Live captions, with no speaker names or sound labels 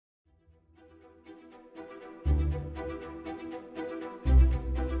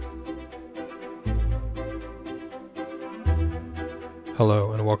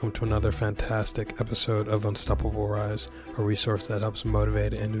Hello, and welcome to another fantastic episode of Unstoppable Rise, a resource that helps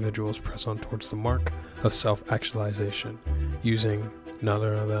motivated individuals press on towards the mark of self-actualization, using none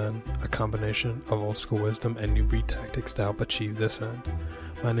other than a combination of old school wisdom and new breed tactics to help achieve this end.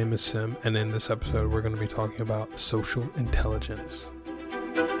 My name is Sim, and in this episode we're going to be talking about social intelligence.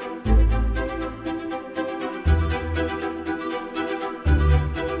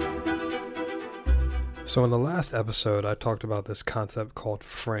 So in the last episode, I talked about this concept called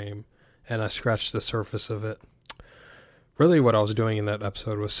frame, and I scratched the surface of it. Really what I was doing in that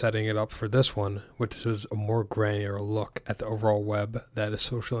episode was setting it up for this one, which is a more granular look at the overall web that is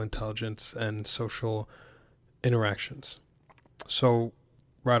social intelligence and social interactions. So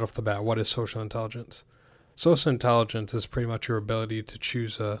right off the bat, what is social intelligence? Social intelligence is pretty much your ability to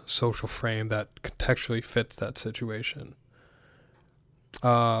choose a social frame that contextually fits that situation.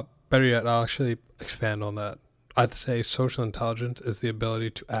 Better yet, I'll actually expand on that. I'd say social intelligence is the ability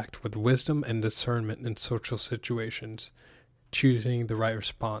to act with wisdom and discernment in social situations, choosing the right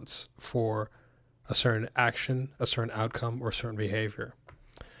response for a certain action, a certain outcome, or a certain behavior.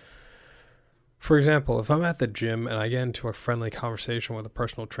 For example, if I'm at the gym and I get into a friendly conversation with a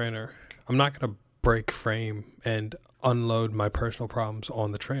personal trainer, I'm not going to break frame and unload my personal problems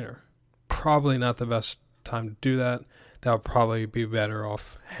on the trainer. Probably not the best time to do that. That would probably be better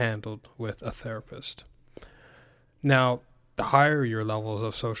off handled with a therapist. Now, the higher your levels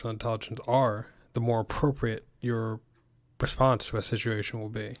of social intelligence are, the more appropriate your response to a situation will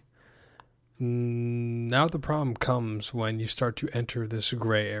be. Now the problem comes when you start to enter this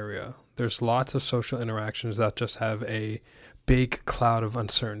gray area. There's lots of social interactions that just have a big cloud of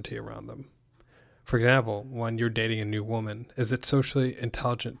uncertainty around them. For example, when you're dating a new woman, is it socially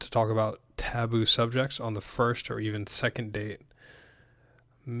intelligent to talk about taboo subjects on the first or even second date?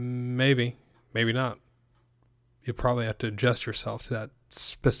 Maybe, maybe not. You probably have to adjust yourself to that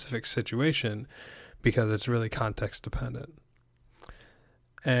specific situation because it's really context dependent.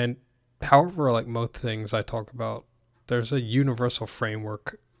 And however, like most things I talk about, there's a universal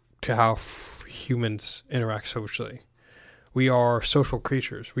framework to how humans interact socially. We are social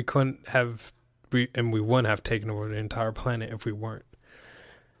creatures. We wouldn't have taken over the entire planet if we weren't.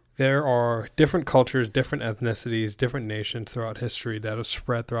 There are different cultures, different ethnicities, different nations throughout history that have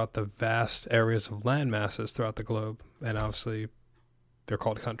spread throughout the vast areas of land masses throughout the globe. And obviously, they're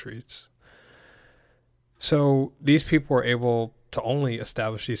called countries. So these people were able to only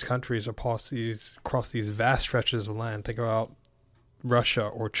establish these countries across these vast stretches of land. Think about Russia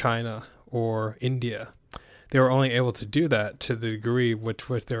or China or India. They were only able to do that to the degree which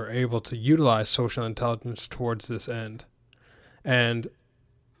they were able to utilize social intelligence towards this end. And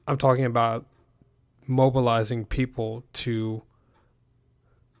I'm talking about mobilizing people to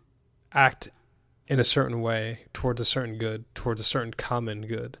act in a certain way towards a certain good, towards a certain common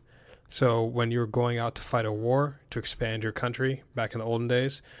good. So when you're going out to fight a war, to expand your country back in the olden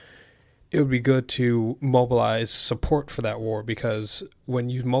days, it would be good to mobilize support for that war, because when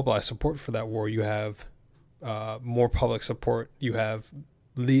you mobilize support for that war, you have more public support, you have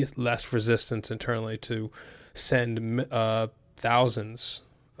less resistance internally to send thousands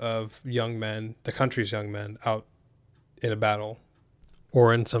of young men, the country's young men, out in a battle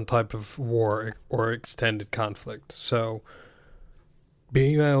or in some type of war or extended conflict. So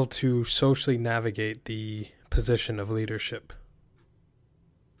being able to socially navigate the position of leadership,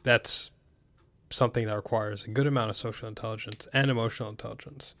 that's something that requires a good amount of social intelligence and emotional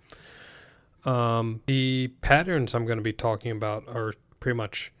intelligence. The patterns I'm going to be talking about are pretty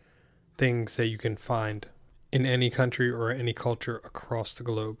much things that you can find in any country or any culture across the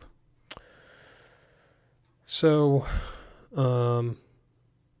globe. So,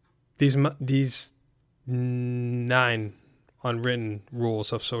 these 9 unwritten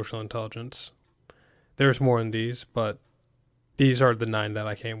rules of social intelligence. There's more than these, but these are the 9 that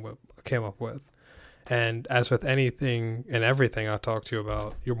I came up with. And as with anything and everything I talk to you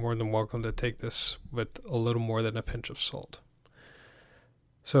about, you're more than welcome to take this with a little more than a pinch of salt.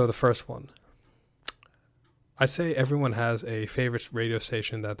 So the first one. I'd say everyone has a favorite radio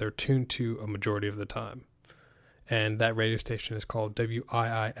station that they're tuned to a majority of the time. And that radio station is called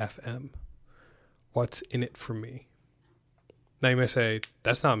WIIFM. What's in it for me? Now you may say,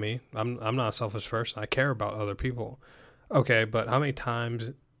 that's not me. I'm not a selfish person. I care about other people. Okay, but how many times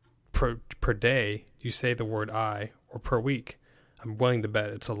per day you say the word I, or per week? I'm willing to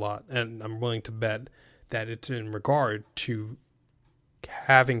bet it's a lot. And I'm willing to bet that it's in regard to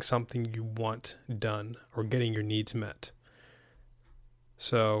having something you want done or getting your needs met.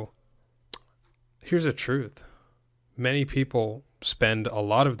 So here's the truth. Many people spend a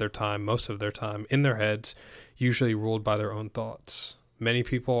lot of their time, most of their time, in their heads, usually ruled by their own thoughts. many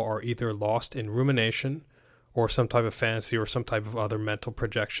people are either lost in rumination or some type of fantasy or some type of other mental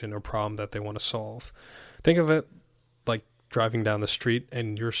projection or problem that they want to solve. Think of it like driving down the street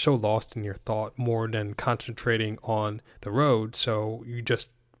and you're so lost in your thought more than concentrating on the road, so you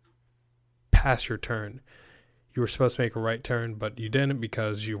just pass your turn. You were supposed to make a right turn, but you didn't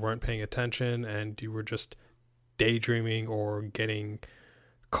because you weren't paying attention and you were just daydreaming or getting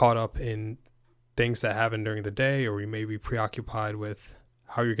caught up in things that happen during the day, or you may be preoccupied with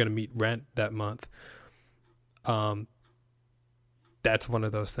how you're going to meet rent that month. That's one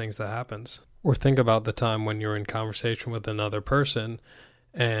of those things that happens. Or think about the time when you're in conversation with another person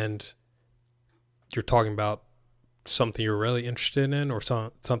and you're talking about something you're really interested in or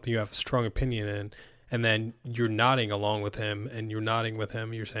something you have a strong opinion in, and then you're nodding along with him and you're nodding with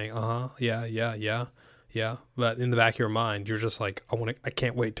him. You're saying, yeah. But in the back of your mind, you're just like, I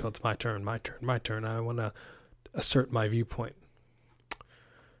can't wait till it's my turn. I want to assert my viewpoint.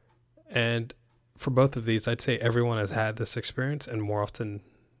 And for both of these, I'd say everyone has had this experience, and more than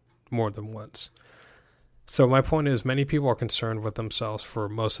once. So my point is, many people are concerned with themselves for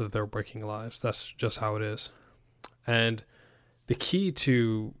most of their waking lives. That's just how it is. And the key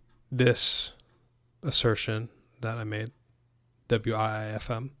to this assertion that I made,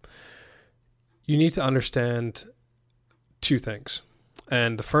 WIIFM, you need to understand two things.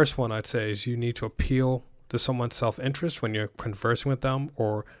 And the first one I'd say is you need to appeal to someone's self-interest when you're conversing with them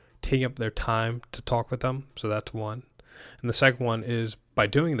or taking up their time to talk with them. So that's one. And the second one is by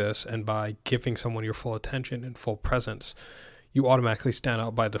doing this and by giving someone your full attention and full presence, you automatically stand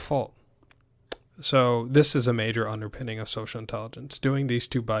out by default. So this is a major underpinning of social intelligence. Doing these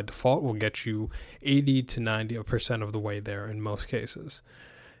two by default will get you 80 to 90% of the way there in most cases.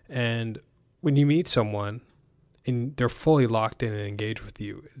 And when you meet someone and they're fully locked in and engaged with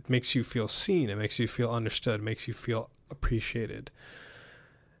you, it makes you feel seen, it makes you feel understood, it makes you feel appreciated.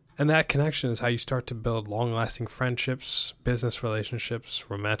 And that connection is how you start to build long-lasting friendships, business relationships,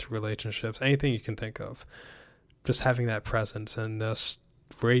 romantic relationships, anything you can think of. Just having that presence and thus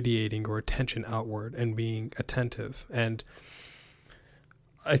radiating your attention outward and being attentive. And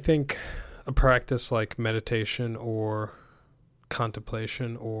I think a practice like meditation or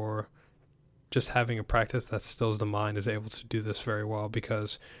contemplation or just having a practice that stills the mind is able to do this very well,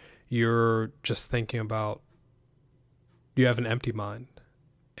 because you're just thinking about, you have an empty mind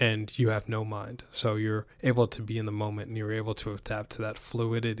and you have no mind. So you're able to be in the moment and you're able to adapt to that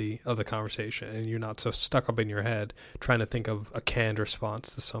fluidity of the conversation, and you're not so stuck up in your head trying to think of a canned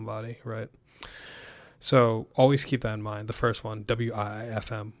response to somebody, right? So always keep that in mind. The first one,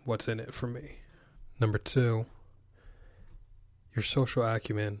 WIIFM, what's in it for me? Number 2, your social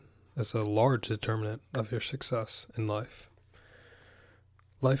acumen is a large determinant of your success in life.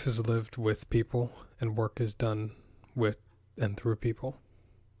 Life is lived with people and work is done with and through people.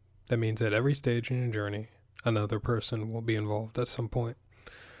 That means at every stage in your journey, another person will be involved at some point.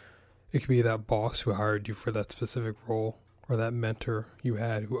 It could be that boss who hired you for that specific role, or that mentor you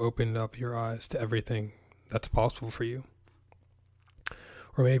had who opened up your eyes to everything that's possible for you.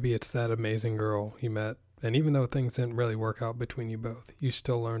 Or maybe it's that amazing girl you met, and even though things didn't really work out between you both, you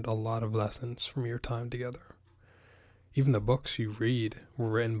still learned a lot of lessons from your time together. Even the books you read were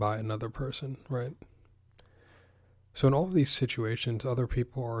written by another person, right? So in all of these situations, other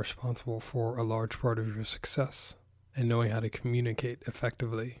people are responsible for a large part of your success, and knowing how to communicate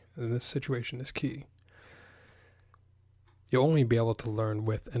effectively in this situation is key. You'll only be able to learn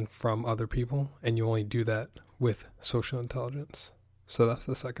with and from other people, and you only do that with social intelligence. So that's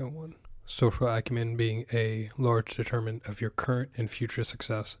the second one. Social acumen being a large determinant of your current and future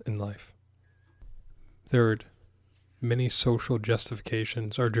success in life. Third, many social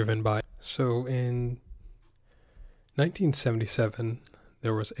justifications are driven by. So in 1977,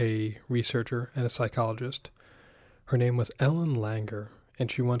 there was a researcher and a psychologist. Her name was Ellen Langer, and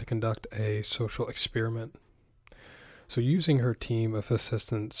she wanted to conduct a social experiment. So using her team of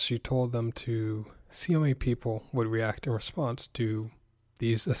assistants, she told them to see how many people would react in response to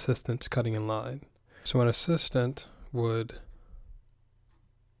these assistants cutting in line. So an assistant would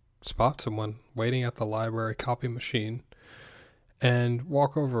spot someone waiting at the library copy machine and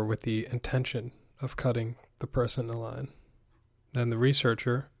walk over with the intention of cutting the person in line. Then the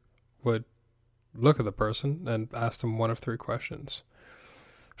researcher would look at the person and ask them one of 3 questions.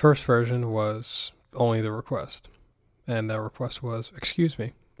 First version was only the request, and that request was, "Excuse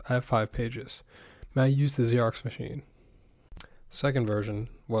me, I have 5 pages. May I use the Xerox machine?" Second version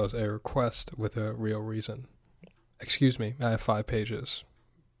was a request with a real reason. "Excuse me, I have 5 pages.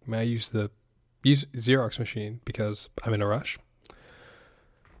 May I use the Xerox machine because I'm in a rush?"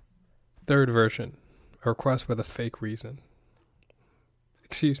 Third version, a request with a fake reason.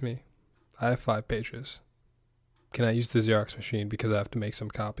 Excuse me, I have 5 pages. Can I use the Xerox machine because I have to make some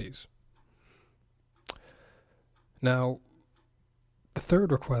copies? Now, the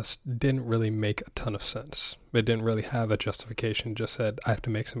third request didn't really make a ton of sense. It didn't really have a justification, just said, I have to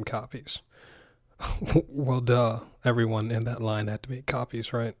make some copies. Well, duh, everyone in that line had to make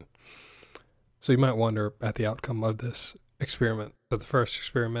copies, right? So you might wonder at the outcome of this experiment. So the first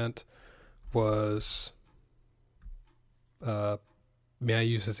experiment was, may I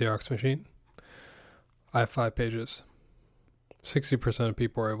use the Xerox machine? I have 5 pages. 60% of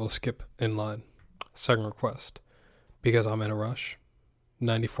people were able to skip in line. Second request, because I'm in a rush,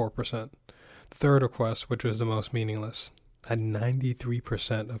 94%. Third request, which was the most meaningless, had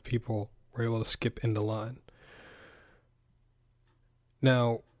 93% of people were able to skip in the line.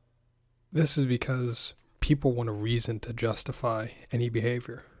 Now, this is because people want a reason to justify any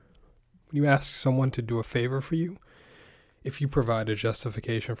behavior. When you ask someone to do a favor for you, if you provide a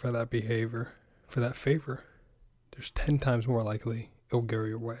justification for that behavior, for that favor, there's 10 times more likely it'll go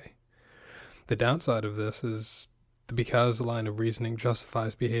your way. The downside of this is because the line of reasoning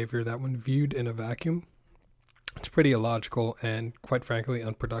justifies behavior that when viewed in a vacuum, it's pretty illogical and, quite frankly,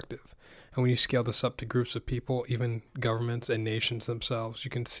 unproductive. And when you scale this up to groups of people, even governments and nations themselves,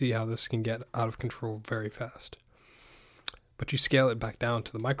 you can see how this can get out of control very fast. But you scale it back down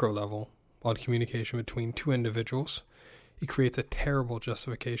to the micro level, on communication between two individuals, it creates a terrible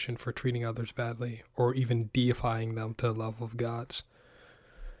justification for treating others badly or even deifying them to the level of gods.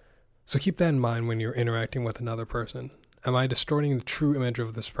 So keep that in mind when you're interacting with another person. Am I distorting the true image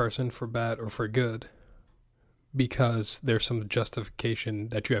of this person for bad or for good? Because there's some justification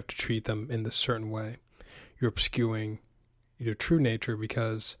that you have to treat them in this certain way. You're obscuring your true nature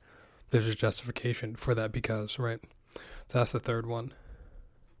because there's a justification for that because, right? So that's the third one.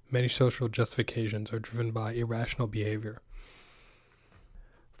 Many social justifications are driven by irrational behavior.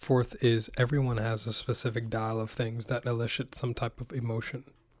 Fourth is everyone has a specific dial of things that elicit some type of emotion.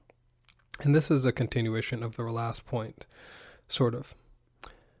 And this is a continuation of the last point, sort of.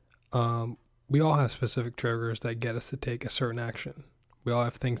 We all have specific triggers that get us to take a certain action. We all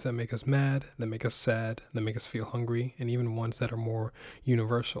have things that make us mad, that make us sad, that make us feel hungry, and even ones that are more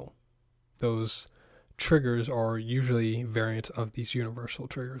universal. Those triggers are usually variants of these universal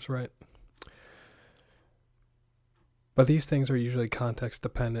triggers, right? But these things are usually context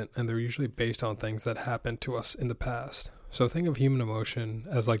dependent, and they're usually based on things that happened to us in the past. So think of human emotion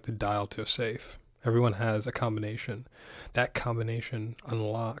as like the dial to a safe. Everyone has a combination. That combination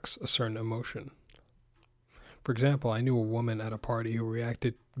unlocks a certain emotion. For example, I knew a woman at a party who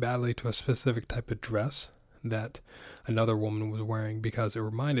reacted badly to a specific type of dress that another woman was wearing because it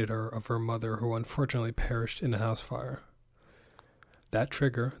reminded her of her mother who unfortunately perished in a house fire. That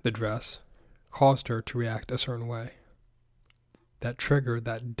trigger, the dress, caused her to react a certain way. That trigger,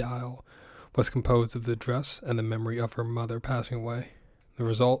 that dial, was composed of the dress and the memory of her mother passing away. The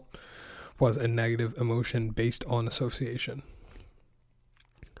result was a negative emotion based on association.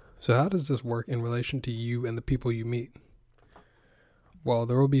 So how does this work in relation to you and the people you meet? Well,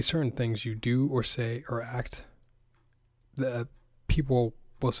 there will be certain things you do or say or act that people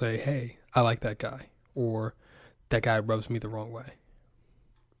will say, hey, I like that guy, or that guy rubs me the wrong way.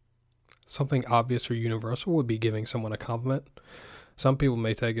 Something obvious or universal would be giving someone a compliment. Some people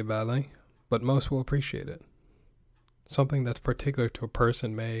may take it badly, but most will appreciate it. Something that's particular to a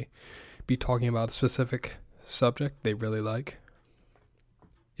person may be talking about a specific subject they really like.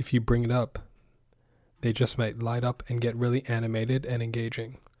 If you bring it up, they just might light up and get really animated and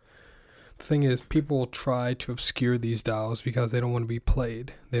engaging. The thing is, people will try to obscure these dials because they don't want to be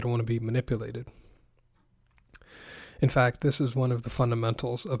played. They don't want to be manipulated. In fact, this is one of the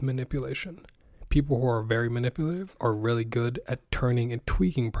fundamentals of manipulation. People who are very manipulative are really good at turning and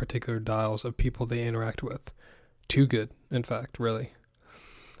tweaking particular dials of people they interact with. Too good, in fact, really.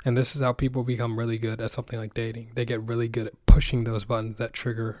 And this is how people become really good at something like dating. They get really good at pushing those buttons that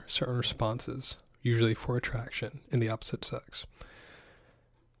trigger certain responses, usually for attraction in the opposite sex.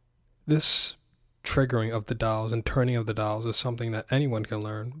 This triggering of the dials and turning of the dials is something that anyone can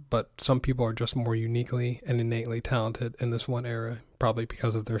learn, but some people are just more uniquely and innately talented in this one area, probably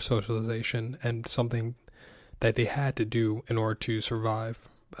because of their socialization and something that they had to do in order to survive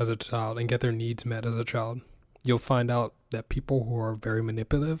as a child and get their needs met as a child. You'll find out that people who are very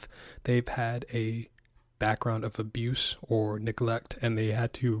manipulative, they've had a background of abuse or neglect, and they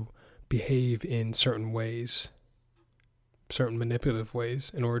had to behave in certain ways, certain manipulative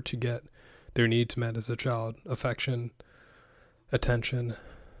ways, in order to get their needs met as a child. Affection, attention,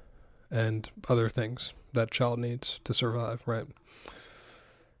 and other things that child needs to survive, right?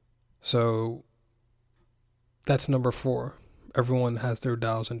 So that's number 4. everyone has their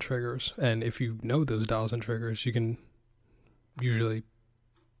dials and triggers. And if you know those dials and triggers, you can usually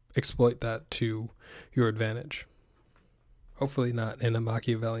exploit that to your advantage. Hopefully not in a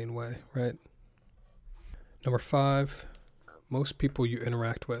Machiavellian way, right? Number 5, most people you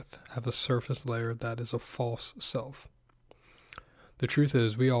interact with have a surface layer that is a false self. The truth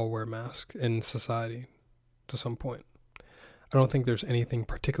is, we all wear masks in society to some point. I don't think there's anything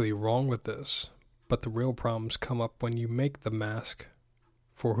particularly wrong with this, but the real problems come up when you make the mask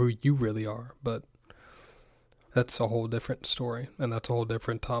for who you really are. But that's a whole different story, and that's a whole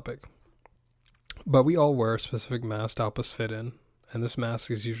different topic. But we all wear a specific mask to help us fit in, and this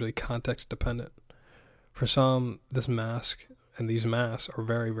mask is usually context dependent. For some, this mask and these masks are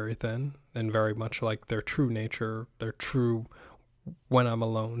very, very thin and very much like their true nature, their true when I'm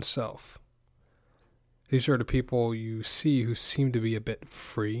alone self. These are the people you see who seem to be a bit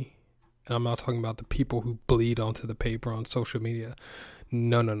free. And I'm not talking about the people who bleed onto the paper on social media.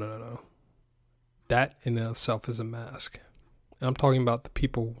 No. That in itself is a mask. And I'm talking about the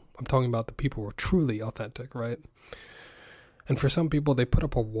people who are truly authentic, right? And for some people, they put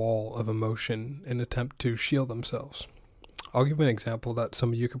up a wall of emotion in an attempt to shield themselves. I'll give an example that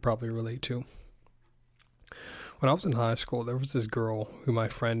some of you could probably relate to. When I was in high school, there was this girl who my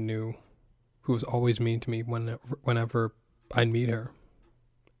friend knew who was always mean to me whenever I'd meet her.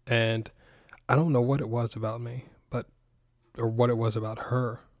 And I don't know what it was about me, or what it was about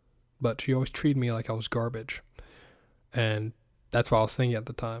her, but she always treated me like I was garbage. And that's what I was thinking at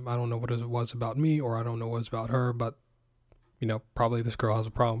the time. I don't know what it was about me, or I don't know what it was about her, but, probably this girl has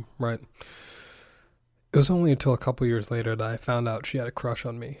a problem, right? It was only until a couple years later that I found out she had a crush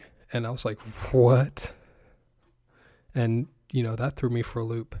on me. And I was like, what? And, that threw me for a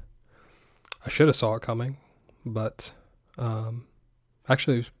loop. I should have saw it coming, but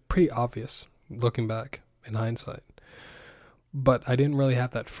actually it was pretty obvious looking back in hindsight. But I didn't really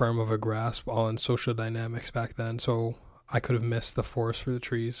have that firm of a grasp on social dynamics back then, so I could have missed the forest for the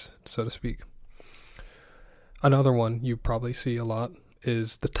trees, so to speak. Another one you probably see a lot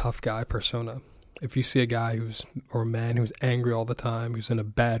is the tough guy persona. If you see a guy or a man who's angry all the time, who's in a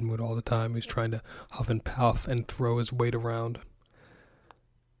bad mood all the time, who's trying to huff and puff and throw his weight around,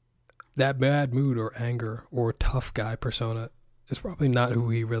 that bad mood or anger or tough guy persona is probably not who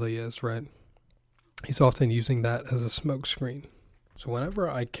he really is, right? He's often using that as a smokescreen. So whenever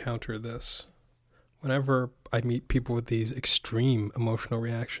I counter this, whenever I meet people with these extreme emotional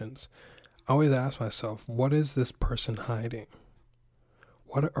reactions, I always ask myself, what is this person hiding?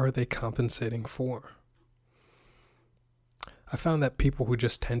 What are they compensating for? I found that people who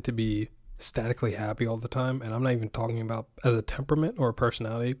just tend to be statically happy all the time, and I'm not even talking about as a temperament or a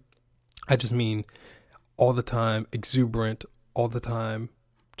personality, I just mean all the time, exuberant, all the time,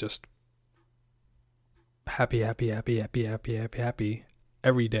 just happy,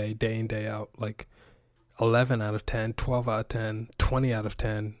 every day, day in, day out, like 11 out of 10, 12 out of 10, 20 out of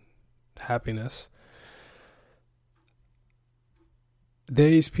 10, happiness.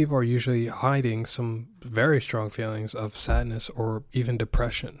 These people are usually hiding some very strong feelings of sadness or even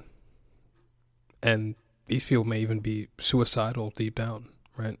depression. And these people may even be suicidal deep down,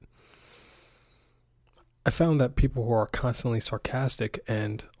 right? I found that people who are constantly sarcastic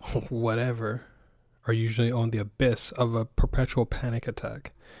and whatever are usually on the abyss of a perpetual panic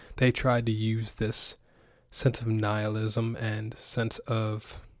attack. They try to use this sense of nihilism and sense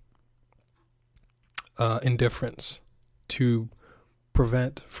of indifference to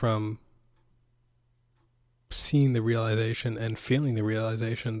prevent from seeing the realization and feeling the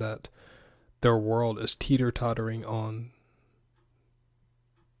realization that their world is teeter-tottering on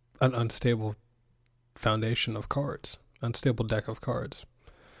an unstable foundation of cards, unstable deck of cards.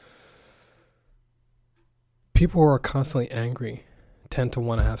 People who are constantly angry tend to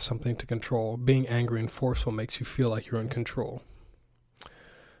want to have something to control. Being angry and forceful makes you feel like you're in control.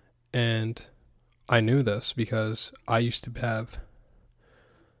 And I knew this because I used to have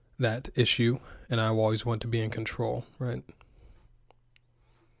that issue, and I always want to be in control, right?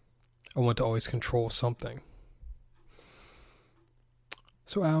 I want to always control something.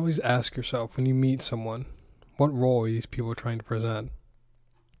 So I always ask yourself, when you meet someone, what role are these people trying to present?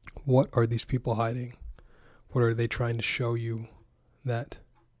 What are these people hiding? What are they trying to show you that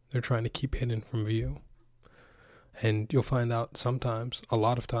they're trying to keep hidden from view? And you'll find out sometimes, a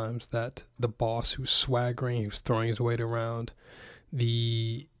lot of times, that the boss who's swaggering, who's throwing his weight around,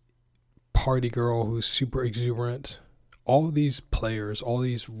 the party girl who's super exuberant, all of these players, all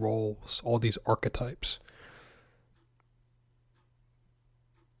these roles, all these archetypes,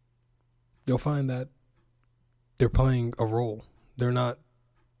 you'll find that they're playing a role. They're not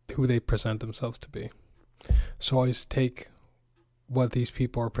who they present themselves to be. So always take what these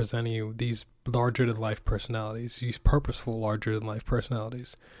people are presenting you, these larger-than-life personalities, these purposeful larger-than-life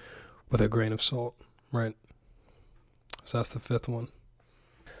personalities, with a grain of salt, right? So that's the fifth one.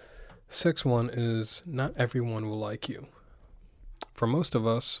 Sixth one is not everyone will like you. For most of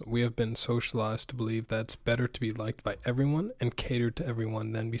us, we have been socialized to believe that it's better to be liked by everyone and catered to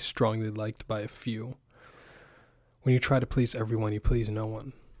everyone than be strongly liked by a few. When you try to please everyone, you please no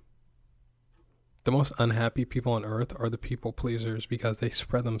one. The most unhappy people on earth are the people pleasers because they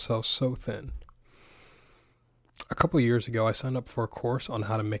spread themselves so thin. A couple years ago, I signed up for a course on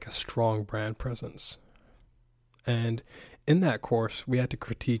how to make a strong brand presence. And in that course, we had to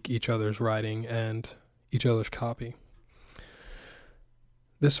critique each other's writing and each other's copy.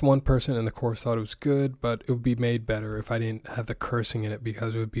 This one person in the course thought it was good, but it would be made better if I didn't have the cursing in it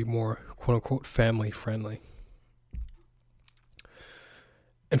because it would be more quote-unquote family friendly.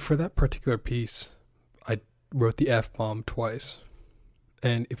 And for that particular piece, I wrote the F-bomb twice.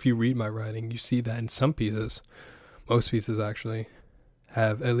 And if you read my writing, you see that in some pieces, most pieces actually,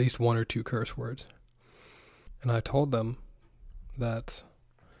 have at least one or two curse words. And I told them that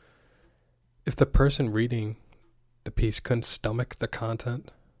if the person reading the piece couldn't stomach the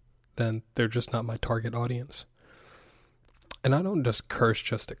content, then they're just not my target audience. And I don't just curse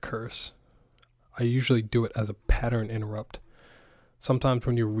just to curse. I usually do it as a pattern interrupt. Sometimes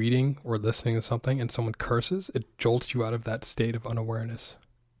when you're reading or listening to something and someone curses, it jolts you out of that state of unawareness,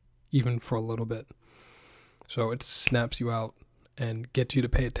 even for a little bit. So it snaps you out and gets you to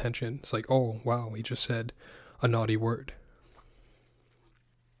pay attention. It's like, oh, wow, he just said a naughty word.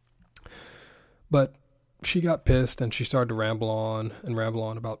 But she got pissed and she started to ramble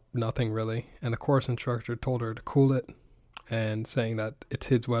on about nothing really. And the course instructor told her to cool it and saying that it's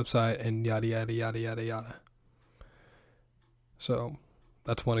his website and yada, yada, yada, yada, yada. So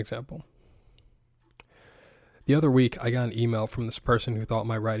that's one example. The other week, I got an email from this person who thought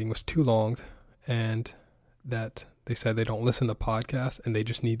my writing was too long and that they said they don't listen to podcasts and they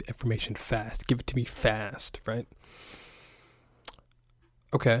just need information fast. Give it to me fast, right?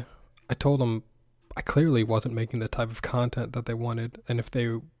 Okay. I told them I clearly wasn't making the type of content that they wanted, and if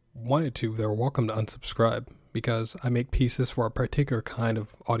they wanted to, they were welcome to unsubscribe, because I make pieces for a particular kind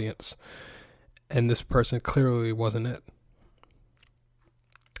of audience, and this person clearly wasn't it.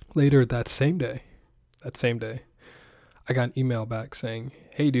 Later that same day, I got an email back saying,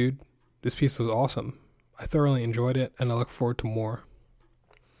 "Hey dude, this piece was awesome. I thoroughly enjoyed it, and I look forward to more."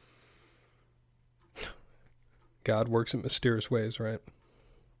 God works in mysterious ways, right?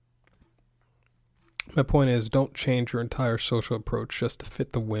 My point is, don't change your entire social approach just to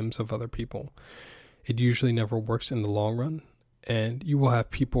fit the whims of other people. It usually never works in the long run, and you will have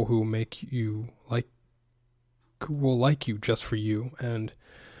people who will like you just for you, and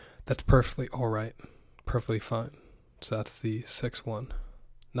that's perfectly all right, perfectly fine. So that's the sixth one.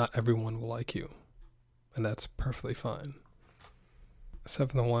 Not everyone will like you, and that's perfectly fine.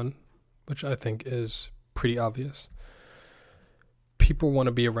 Seventh one, which I think is pretty obvious. People want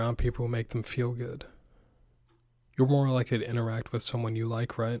to be around people who make them feel good. You're more likely to interact with someone you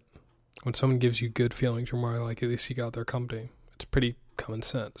like, right? When someone gives you good feelings, you're more likely to seek out their company. It's pretty common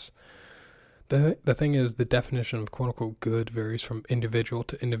sense. The thing is, the definition of quote-unquote good varies from individual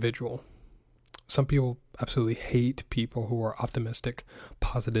to individual. Some people absolutely hate people who are optimistic,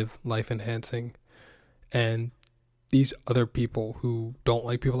 positive, life-enhancing, and these other people who don't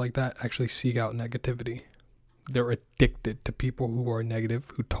like people like that actually seek out negativity. They're addicted to people who are negative,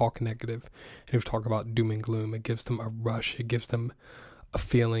 who talk negative, and who talk about doom and gloom. It gives them a rush. It gives them a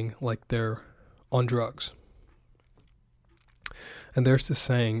feeling like they're on drugs. And there's this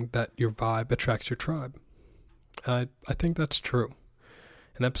saying that your vibe attracts your tribe. I think that's true.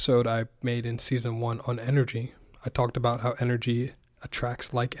 An episode I made in season 1 on energy, I talked about how energy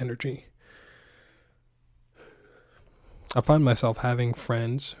attracts like energy. I find myself having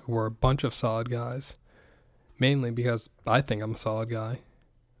friends who are a bunch of solid guys, mainly because I think I'm a solid guy.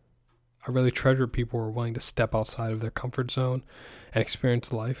 I really treasure people who are willing to step outside of their comfort zone and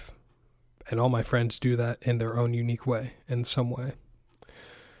experience life. And all my friends do that in their own unique way, in some way.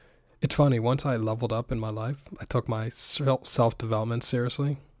 It's funny, once I leveled up in my life, I took my self-development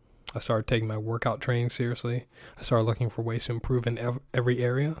seriously. I started taking my workout training seriously. I started looking for ways to improve in every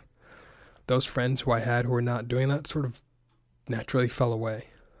area. Those friends who I had who were not doing that sort of naturally fell away.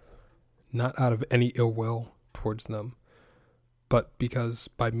 Not out of any ill will towards them, but because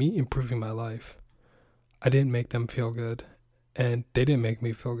by me improving my life, I didn't make them feel good, and they didn't make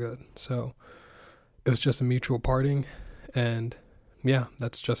me feel good. So it was just a mutual parting, and yeah,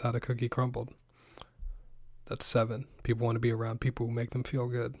 that's just how the cookie crumbled. That's 7. People want to be around people who make them feel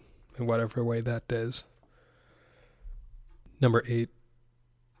good in whatever way that is. Number 8,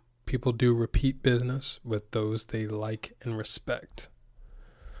 people do repeat business with those they like and respect.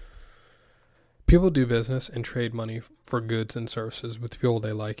 People do business and trade money for goods and services with people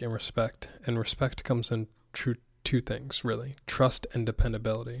they like and respect. And respect comes in two things, really: trust and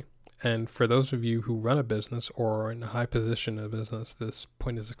dependability. And for those of you who run a business or are in a high position in a business, this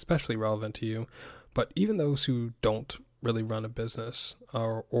point is especially relevant to you. But even those who don't really run a business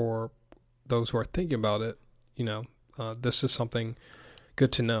or those who are thinking about it, this is something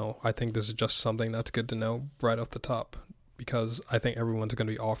good to know. I think this is just something that's good to know right off the top, because I think everyone's going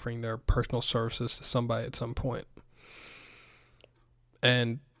to be offering their personal services to somebody at some point.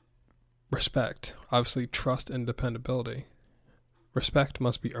 And respect, obviously trust and dependability. Respect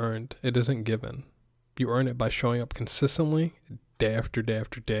must be earned. It isn't given. You earn it by showing up consistently, day after day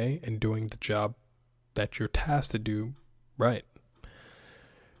after day, and doing the job that you're tasked to do right.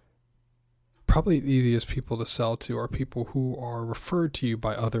 Probably the easiest people to sell to are people who are referred to you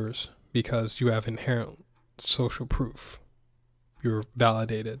by others because you have inherent social proof. You're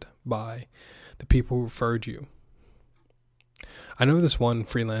validated by the people who referred you. I know this one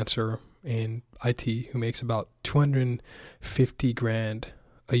freelancer in IT who makes about $250,000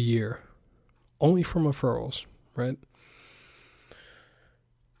 a year only from referrals, right?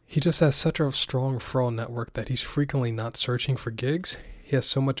 He just has such a strong referral network that he's frequently not searching for gigs. He has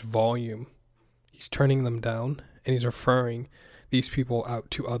so much volume. He's turning them down, and he's referring these people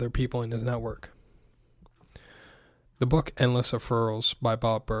out to other people in his network. The book Endless Referrals by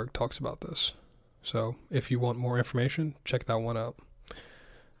Bob Burg talks about this. So if you want more information, check that one out.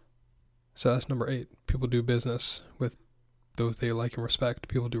 So that's number 8. People do business with those they like and respect.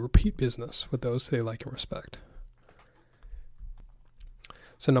 People do repeat business with those they like and respect.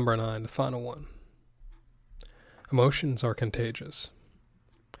 So number 9, the final one. Emotions are contagious.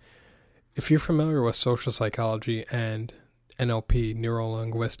 If you're familiar with social psychology and NLP,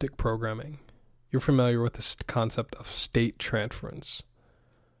 neuro-linguistic programming, you're familiar with this concept of state transference.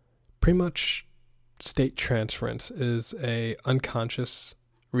 Pretty much, state transference is a unconscious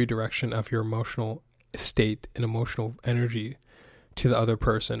redirection of your emotional state and emotional energy to the other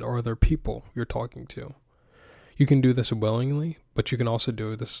person or other people you're talking to. You can do this willingly, but you can also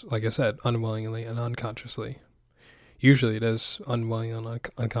do this, like I said, unwillingly and unconsciously. Usually it is unwillingly and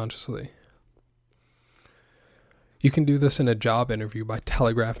unconsciously. You can do this in a job interview by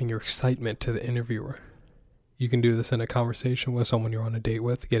telegraphing your excitement to the interviewer. You can do this in a conversation with someone you're on a date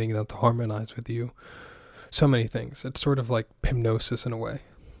with, getting them to harmonize with you. So many things. It's sort of like hypnosis in a way.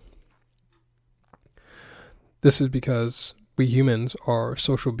 This is because we humans are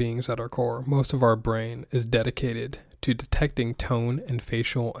social beings at our core. Most of our brain is dedicated to detecting tone and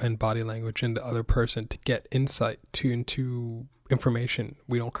facial and body language in the other person to get insight into information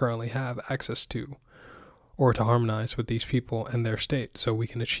we don't currently have access to, or to harmonize with these people and their state so we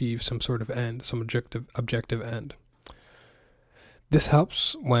can achieve some sort of end, some objective end. This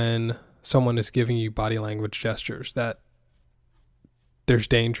helps when someone is giving you body language gestures that there's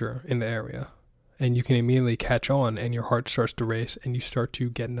danger in the area, and you can immediately catch on and your heart starts to race and you start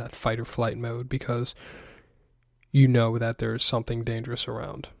to get in that fight or flight mode because you know that there's something dangerous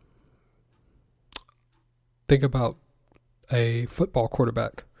around. Think about a football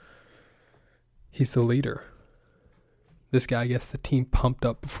quarterback. He's the leader. This guy gets the team pumped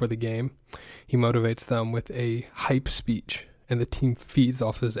up before the game. He motivates them with a hype speech, and the team feeds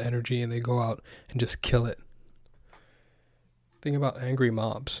off his energy, and they go out and just kill it. Think about angry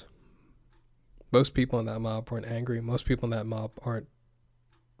mobs. Most people in that mob weren't angry. Most people in that mob aren't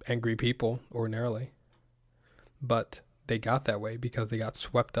angry people ordinarily. But they got that way because they got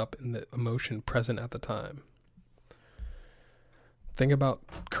swept up in the emotion present at the time. Think about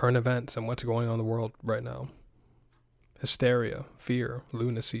current events and what's going on in the world right now. Hysteria, fear,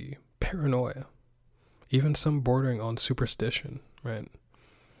 lunacy, paranoia, even some bordering on superstition, right?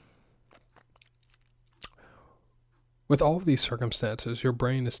 With all of these circumstances, your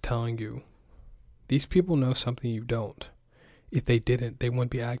brain is telling you, these people know something you don't. If they didn't, they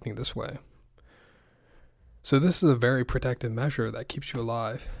wouldn't be acting this way. So this is a very protective measure that keeps you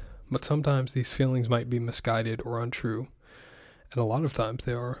alive, but sometimes these feelings might be misguided or untrue. And a lot of times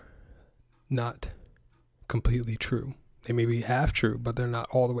they are not completely true. They may be half true, but they're not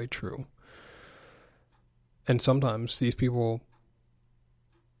all the way true. And sometimes these people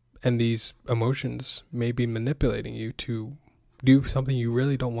and these emotions may be manipulating you to do something you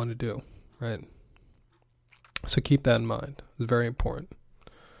really don't want to do, right? So keep that in mind. It's very important.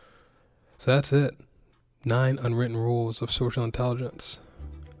 So that's it. 9 unwritten rules of social intelligence.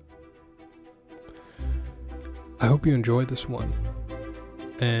 I hope you enjoyed this one.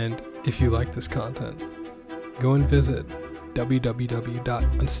 And if you like this content, go and visit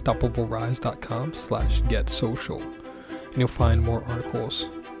www.unstoppablerise.com/getsocial, and you'll find more articles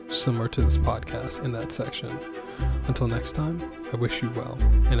similar to this podcast in that section. Until next time, I wish you well,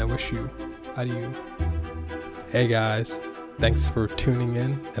 and I wish you adieu. Hey guys, thanks for tuning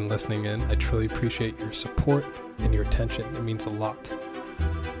in and listening in. I truly appreciate your support and your attention. It means a lot.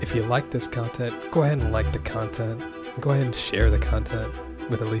 If you like this content, go ahead and like the content. Go ahead and share the content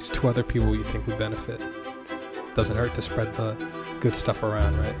with at least 2 other people you think would benefit. Doesn't hurt to spread the good stuff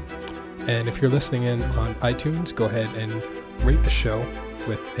around, right? And if you're listening in on iTunes, go ahead and rate the show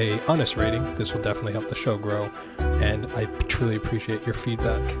with a honest rating. This will definitely help the show grow, and I truly appreciate your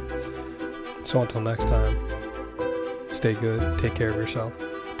feedback. So until next time, stay good, take care of yourself,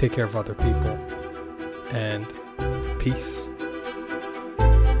 take care of other people, and peace.